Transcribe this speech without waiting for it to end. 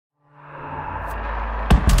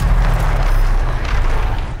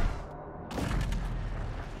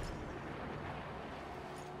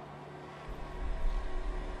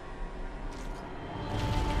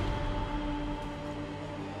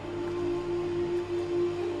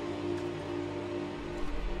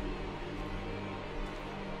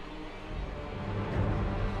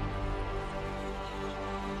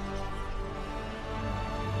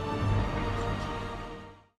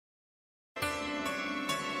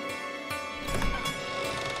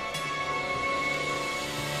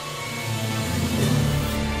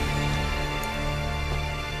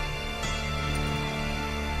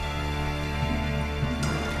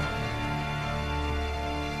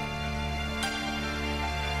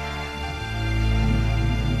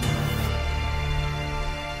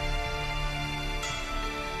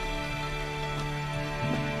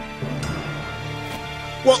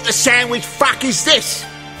What the sandwich fuck is this?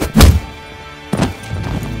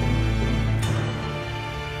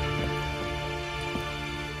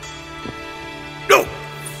 No!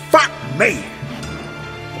 Fuck me!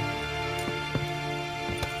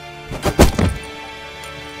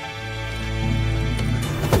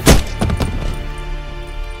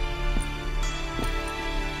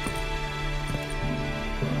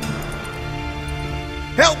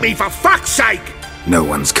 Help me, for fuck's sake! No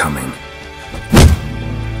one's coming.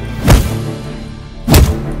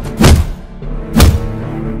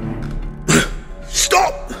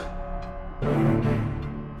 Stop!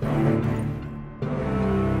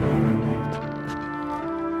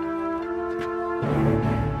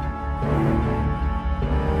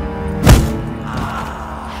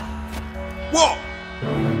 What?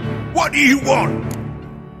 What do you want?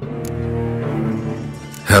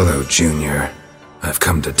 Hello, Junior. I've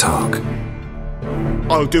come to talk.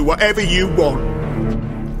 I'll do whatever you want.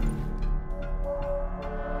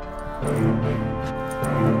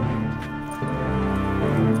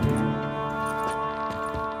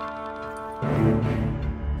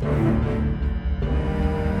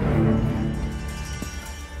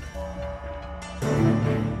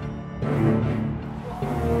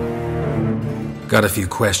 Got a few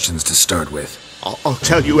questions to start with. I'll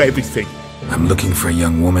tell you everything. I'm looking for a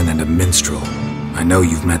young woman and a minstrel. I know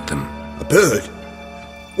you've met them. A bird?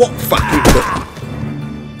 What fucking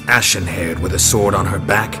bird? Ashen-haired with a sword on her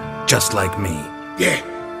back, just like me. Yeah.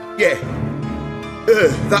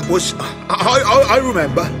 That was... I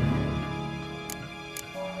remember.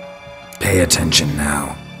 Pay attention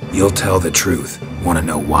now. You'll tell the truth. Want to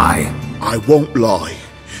know why? I won't lie.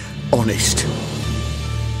 Honest.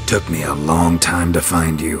 Took me a long time to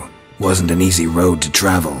find you. Wasn't an easy road to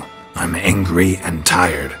travel. I'm angry and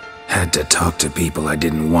tired. Had to talk to people I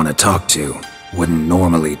didn't want to talk to. Wouldn't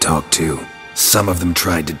normally talk to. Some of them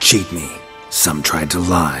tried to cheat me. Some tried to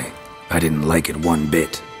lie. I didn't like it one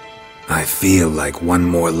bit. I feel like one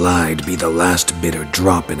more lie'd be the last bitter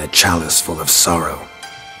drop in a chalice full of sorrow.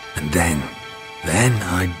 And then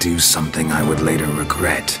I'd do something I would later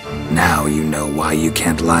regret. Now you know why you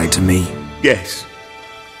can't lie to me? Yes.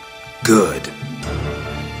 Good.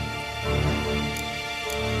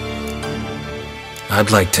 I'd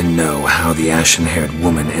like to know how the ashen-haired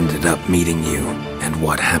woman ended up meeting you, and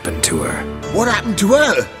what happened to her. What happened to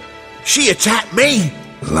her? She attacked me!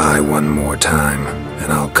 Lie one more time,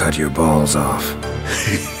 and I'll cut your balls off.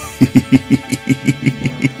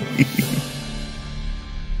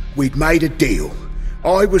 We'd made a deal.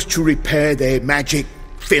 I was to repair their magic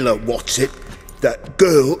filler, that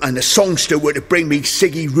girl and the songster were to bring me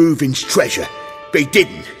Siggy Reuven's treasure. They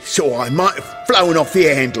didn't, so I might have flown off the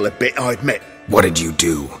handle a bit, I admit. What did you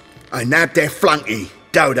do? I nabbed their flunky,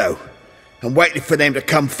 Dodo, and waited for them to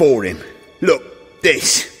come for him. Look,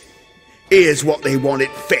 this. Here's what they wanted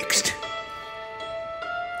fixed.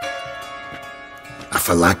 A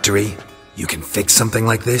phylactery? You can fix something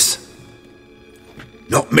like this?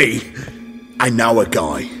 Not me. I know a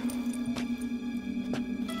guy.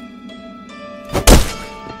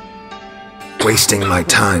 Wasting my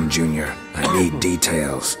time, Junior. I need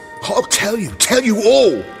details. I'll tell you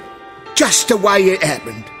all. Just the way it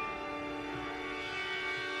happened.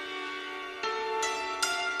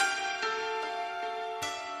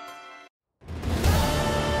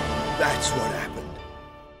 That's what happened.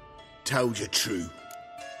 Told you true.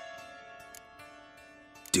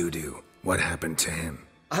 Dudu, what happened to him?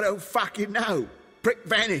 I don't fucking know. Prick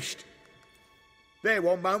vanished. There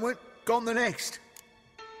one moment, gone the next.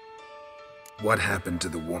 What happened to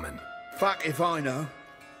the woman? Fuck if I know.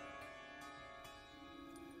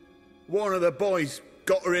 One of the boys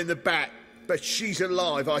got her in the back, but she's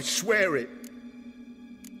alive, I swear it.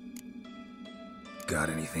 Got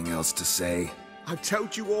anything else to say? I've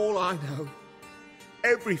told you all I know.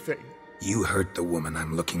 Everything. You hurt the woman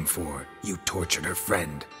I'm looking for. You tortured her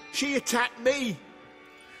friend. She attacked me.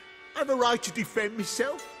 I have a right to defend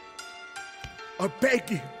myself. I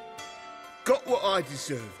beg you. Got what I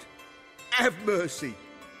deserved. Have mercy.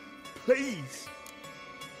 Please.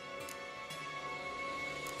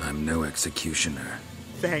 I'm no executioner.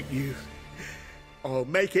 Thank you. I'll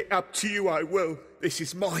make it up to you, I will. This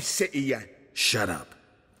is my city, yeah. Shut up.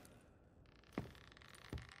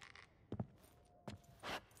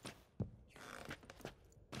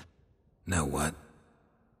 Know what?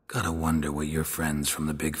 Gotta wonder what your friends from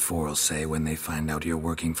the Big Four will say when they find out you're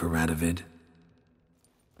working for Radovid.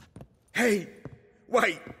 Hey,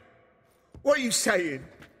 wait. What are you saying?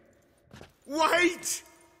 Wait!